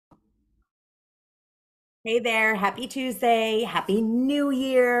Hey there, happy Tuesday, happy New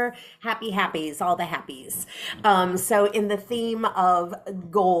Year, happy happies, all the happies. So in the theme of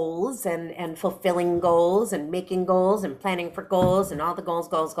goals and fulfilling goals and making goals and planning for goals and all the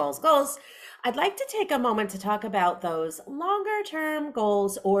goals, I'd like to take a moment to talk about those longer term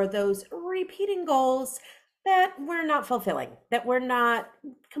goals or those repeating goals that we're not fulfilling, that we're not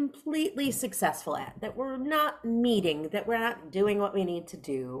completely successful at, that we're not meeting, that we're not doing what we need to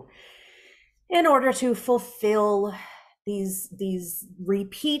do in order to fulfill these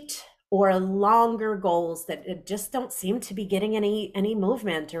repeat or longer goals that just don't seem to be getting any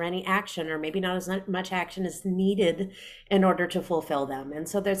movement or any action, or maybe not as much action as needed in order to fulfill them. And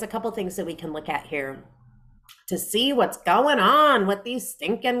so there's a couple things that we can look at here to see what's going on with these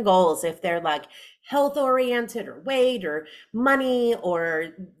stinking goals, if they're like health oriented or weight or money or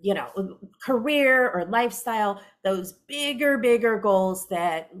career or lifestyle, those bigger goals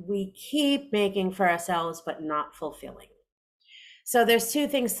that we keep making for ourselves but not fulfilling. So there's two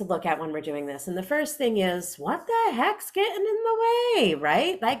things to look at when we're doing this. And the first thing is, what the heck's getting in the way,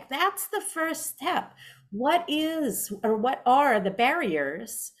 right? Like, that's the first step. What is, or what are the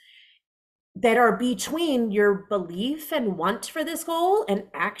barriers that are between your belief and want for this goal and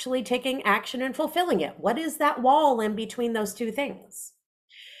actually taking action and fulfilling it? What is that wall in between those two things?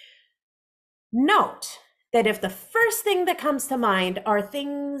 Note that if the first thing that comes to mind are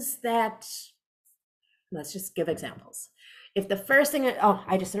things that, let's just give examples. If the first thing, oh,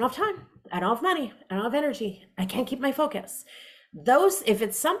 I just don't have time, I don't have money, I don't have energy, I can't keep my focus. Those, if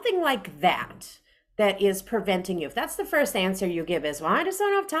it's something like that, that is preventing you, if that's the first answer you give is, well, I just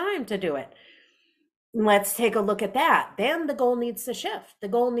don't have time to do it. Let's take a look at that. Then the goal needs to shift. The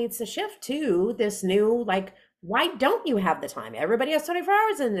goal needs to shift to this new, like, why don't you have the time? Everybody has 24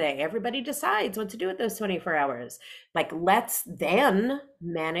 hours in the day. Everybody decides what to do with those 24 hours. Like, let's then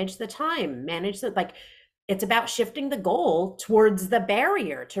manage the time, manage the, like, it's about shifting the goal towards the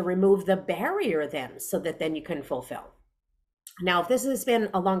barrier, to remove the barrier then, so that then you can fulfill. Now, if this has been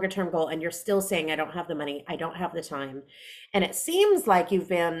a longer term goal and you're still saying, I don't have the money, I don't have the time, and it seems like you've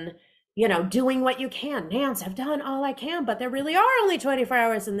been, doing what you can. Nance, I've done all I can, but there really are only 24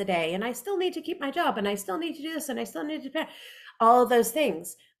 hours in the day, and I still need to keep my job, and I still need to do this, and I still need to pay all of those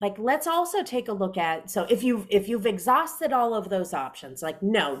things. Like, let's also take a look at, so if you've exhausted all of those options, like,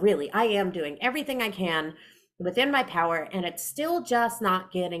 no, really, I am doing everything I can within my power, and it's still just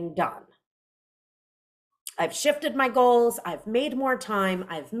not getting done. I've shifted my goals. I've made more time.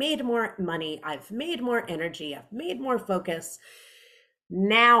 I've made more money. I've made more energy. I've made more focus.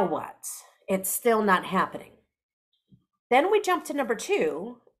 Now what? It's still not happening. Then we jump to number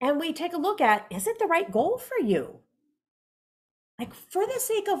two and we take a look at, is it the right goal for you? Like, for the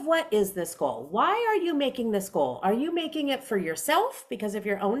sake of, what is this goal? Why are you making this goal? Are you making it for yourself because of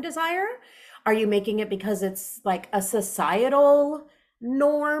your own desire? Are you making it because it's like a societal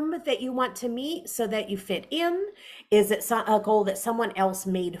norm that you want to meet so that you fit in? Is it a goal that someone else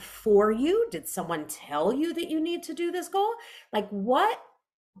made for you? Did someone tell you that you need to do this goal? Like, what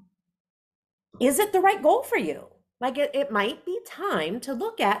is it the right goal for you? Like, it might be time to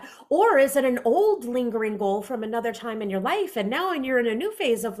look at, or is it an old lingering goal from another time in your life, and now you're in a new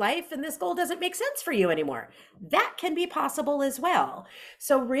phase of life and this goal doesn't make sense for you anymore? That can be possible as well.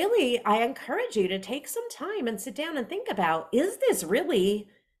 So really, I encourage you to take some time and sit down and think about, is this really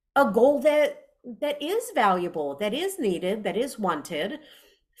a goal that is valuable, that is needed, that is wanted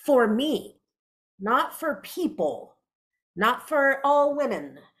for me, not for people, not for all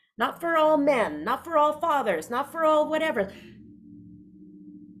women, not for all men, not for all fathers, not for all whatever.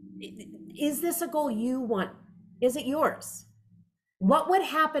 Is this a goal you want? Is it yours? What would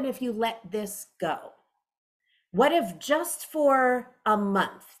happen if you let this go? What if just for a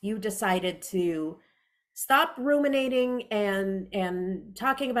month you decided to stop ruminating and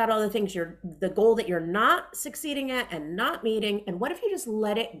talking about all the things, the goal that you're not succeeding at and not meeting, and what if you just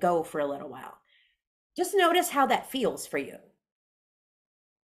let it go for a little while? Just notice how that feels for you.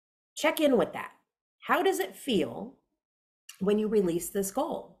 Check in with that. How does it feel when you release this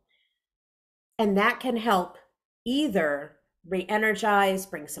goal? And that can help either re-energize,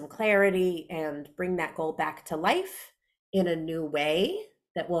 bring some clarity, and bring that goal back to life in a new way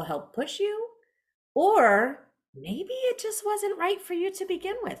that will help push you. Or maybe it just wasn't right for you to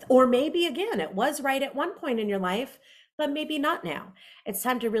begin with. Or maybe, again, it was right at one point in your life, but maybe not now. It's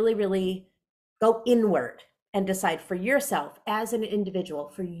time to really, really go inward and decide for yourself as an individual,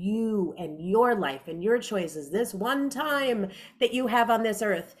 for you and your life and your choices, this one time that you have on this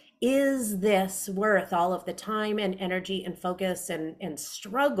earth, is this worth all of the time and energy and focus and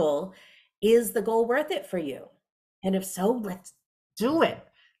struggle? Is the goal worth it for you? And if so, let's do it.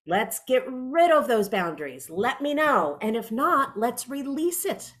 Let's get rid of those boundaries. Let me know. And if not, let's release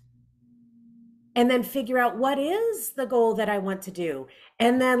it. And then figure out what is the goal that I want to do.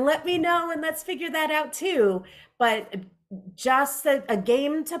 And then let me know and let's figure that out too. But just a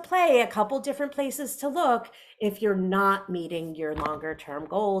game to play, a couple different places to look if you're not meeting your longer term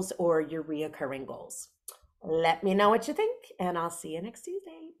goals or your reoccurring goals. Let me know what you think, and I'll see you next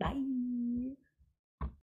Tuesday. Bye.